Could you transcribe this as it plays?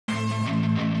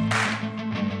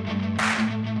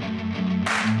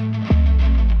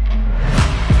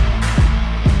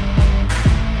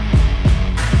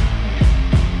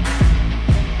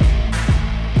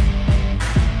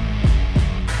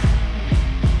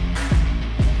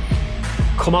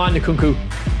Come on, NKUNKU.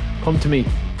 Come to me.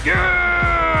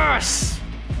 Yes!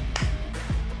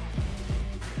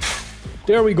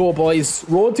 There we go, boys.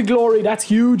 Road to glory. That's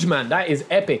huge, man. That is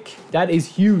epic. That is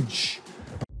huge.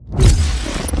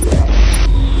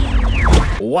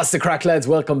 What's the crack, lads?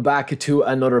 Welcome back to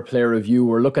another player review.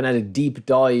 We're looking at a deep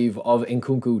dive of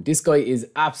NKUNKU. This guy is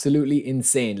absolutely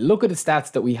insane. Look at the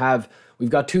stats that we have. We've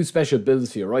got two special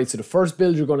builds here, right? So the first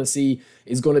build you're going to see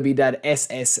is going to be that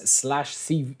SS/CF,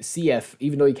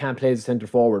 even though he can't play as a centre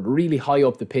forward. Really high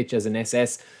up the pitch as an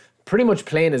SS. Pretty much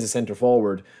playing as a centre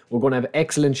forward. We're going to have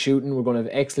excellent shooting. We're going to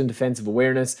have excellent defensive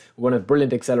awareness. We're going to have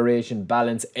brilliant acceleration,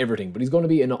 balance, everything. But he's going to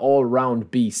be an all-round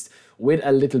beast with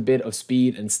a little bit of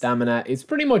speed and stamina. It's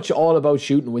pretty much all about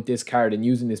shooting with this card and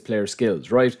using this player's skills,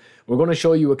 right? We're going to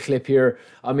show you a clip here.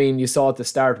 I mean, you saw at the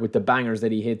start with the bangers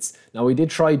that he hits. Now, we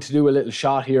did try to do a little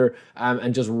shot here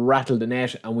and just rattle the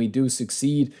net, and we do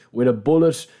succeed with a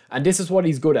bullet. And this is what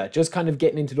he's good at, just kind of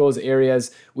getting into those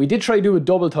areas. We did try to do a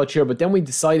double touch here, but then we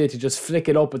decided to just flick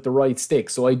it up with the right stick.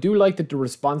 So I do like that the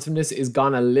responsiveness is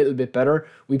gone a little bit better.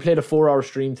 We played a 4-hour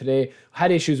stream today,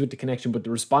 had issues with the connection, but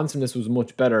the responsiveness was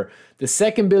much better. The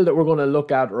second build that we're going to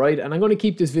look at, right, and I'm going to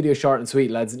keep this video short and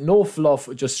sweet, lads. No fluff,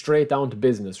 just straight down to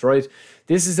business, right?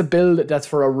 This is a build that's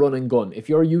for a run and gun. If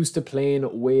you're used to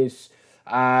playing with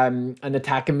an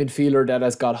attacking midfielder that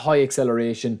has got high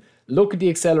acceleration, look at the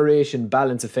acceleration,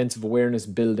 balance, offensive awareness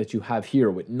build that you have here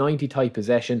with 90 tight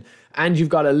possession, and you've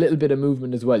got a little bit of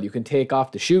movement as well. You can take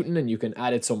off the shooting and you can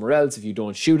add it somewhere else if you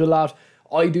don't shoot a lot.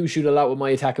 I do shoot a lot with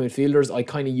my attacking midfielders. I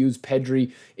kind of use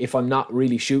Pedri if I'm not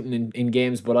really shooting in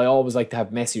games, but I always like to have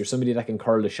Messi or somebody that can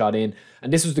curl the shot in.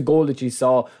 And this was the goal that you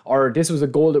saw, or this was a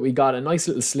goal that we got, a nice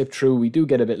little slip through. We do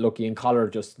get a bit lucky, and Collar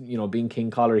just, you know, being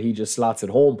King Collar, he just slots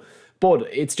it home. But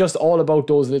it's just all about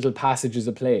those little passages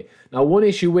of play. Now, one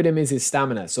issue with him is his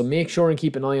stamina, so make sure and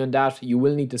keep an eye on that. You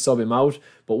will need to sub him out.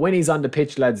 But when he's on the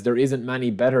pitch, lads, there isn't many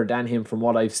better than him from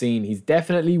what I've seen. He's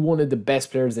definitely one of the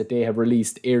best players that they have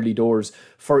released early doors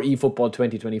for eFootball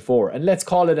 2024. And let's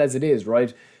call it as it is,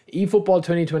 right? eFootball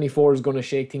 2024 is going to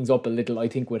shake things up a little, I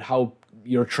think, with how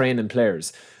you're training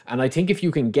players. And I think if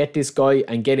you can get this guy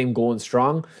and get him going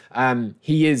strong,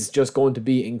 he is just going to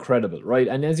be incredible, right?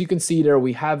 And as you can see there,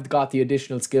 we have got the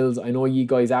additional skills. I know you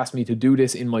guys asked me to do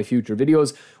this in my future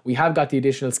videos. We have got the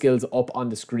additional skills up on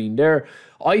the screen there.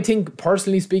 I think,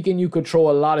 personally speaking, you could throw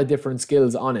a lot of different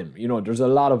skills on him. You know, there's a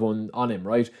lot of them on him,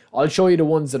 right? I'll show you the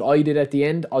ones that I did at the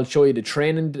end. I'll show you the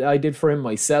training that I did for him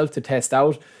myself to test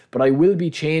out. But I will be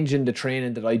changing the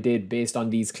training that I did based on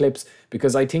these clips,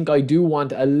 because I think I do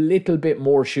want a little bit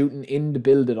more shooting in the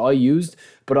build that I used.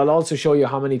 But I'll also show you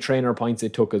how many trainer points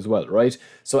it took as well, right?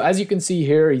 So as you can see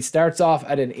here, he starts off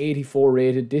at an 84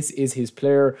 rated. This is his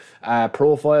player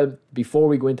profile before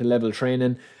we go into level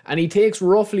training. And he takes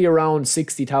roughly around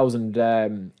 60,000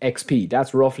 XP.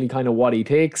 That's roughly kind of what he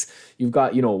takes. You've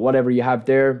got, you know, whatever you have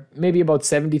there, maybe about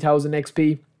 70,000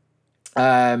 XP.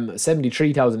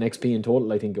 73,000 XP in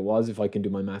total, I think it was, if I can do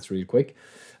my maths real quick.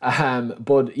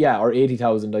 But yeah, or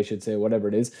 80,000, I should say, whatever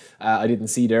it is. I didn't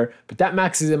see there, but that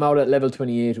maxes him out at level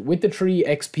 28 with the 3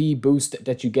 XP boost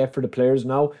that you get for the players.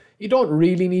 Now, you don't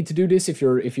really need to do this if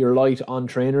you're light on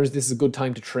trainers. This is a good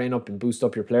time to train up and boost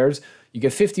up your players. You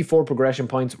get 54 progression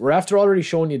points. We're after already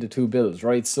showing you the 2 builds,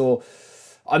 right? So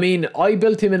I mean, I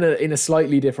built him in a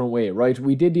slightly different way, right?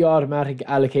 We did the automatic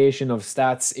allocation of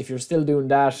stats. If you're still doing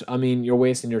that, I mean, you're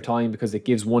wasting your time, because it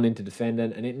gives 1 into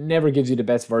defending and it never gives you the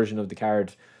best version of the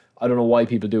card. I don't know why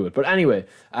people do it. But anyway,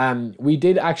 we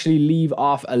did actually leave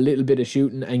off a little bit of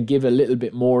shooting and give a little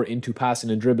bit more into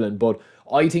passing and dribbling. But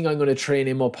I think I'm going to train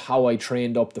him up how I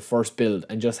trained up the first build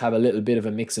and just have a little bit of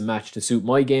a mix and match to suit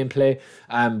my gameplay.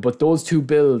 But those 2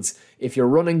 builds, if you're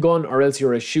run and gun or else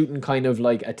you're a shooting kind of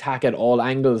like attack at all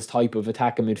angles type of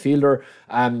attacking midfielder,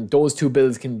 those 2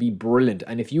 builds can be brilliant.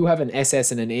 And if you have an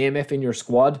SS and an AMF in your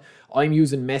squad, I'm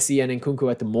using Messi and NKUNKU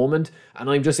at the moment, and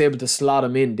I'm just able to slot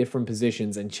them in different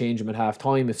positions and change them at half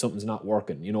time if something's not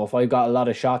working. You know, if I've got a lot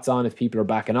of shots on, if people are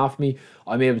backing off me,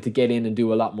 I'm able to get in and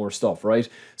do a lot more stuff, right?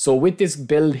 So with this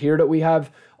build here that we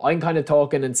have, I'm kind of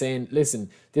talking and saying, listen,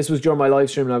 this was during my live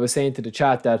stream and I was saying to the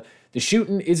chat that the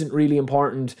shooting isn't really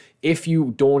important if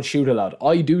you don't shoot a lot.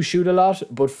 I do shoot a lot,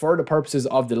 but for the purposes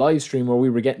of the live stream where we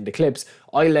were getting the clips,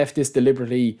 I left this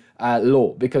deliberately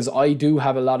low, because I do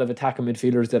have a lot of attacking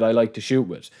midfielders that I like to shoot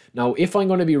with. Now, if I'm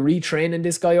going to be retraining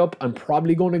this guy up, I'm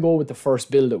probably going to go with the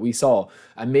first build that we saw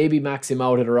and maybe max him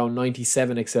out at around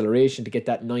 97 acceleration to get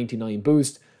that 99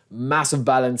 boost. Massive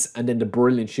balance, and then the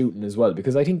brilliant shooting as well,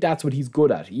 because I think that's what he's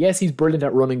good at. Yes, he's brilliant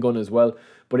at run and gun as well,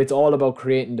 but it's all about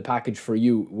creating the package for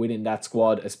you within that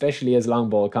squad, especially as long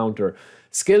ball counter.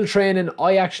 Skill training,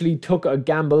 I actually took a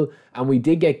gamble and we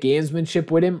did get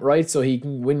gamesmanship with him, right? So he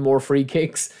can win more free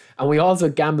kicks. And we also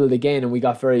gambled again and we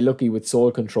got very lucky with soul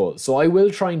control. So I will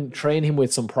try and train him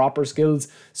with some proper skills.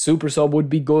 Super sub would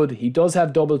be good. He does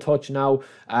have double touch now,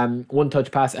 one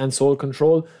touch pass and soul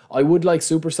control. I would like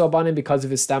super sub on him because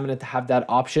of his stamina to have that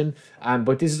option.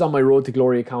 But this is on my Road to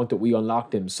Glory account that we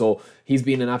unlocked him. So he's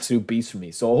been an absolute beast for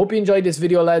me. So I hope you enjoyed this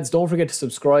video, lads. Don't forget to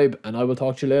subscribe and I will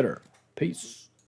talk to you later. Peace.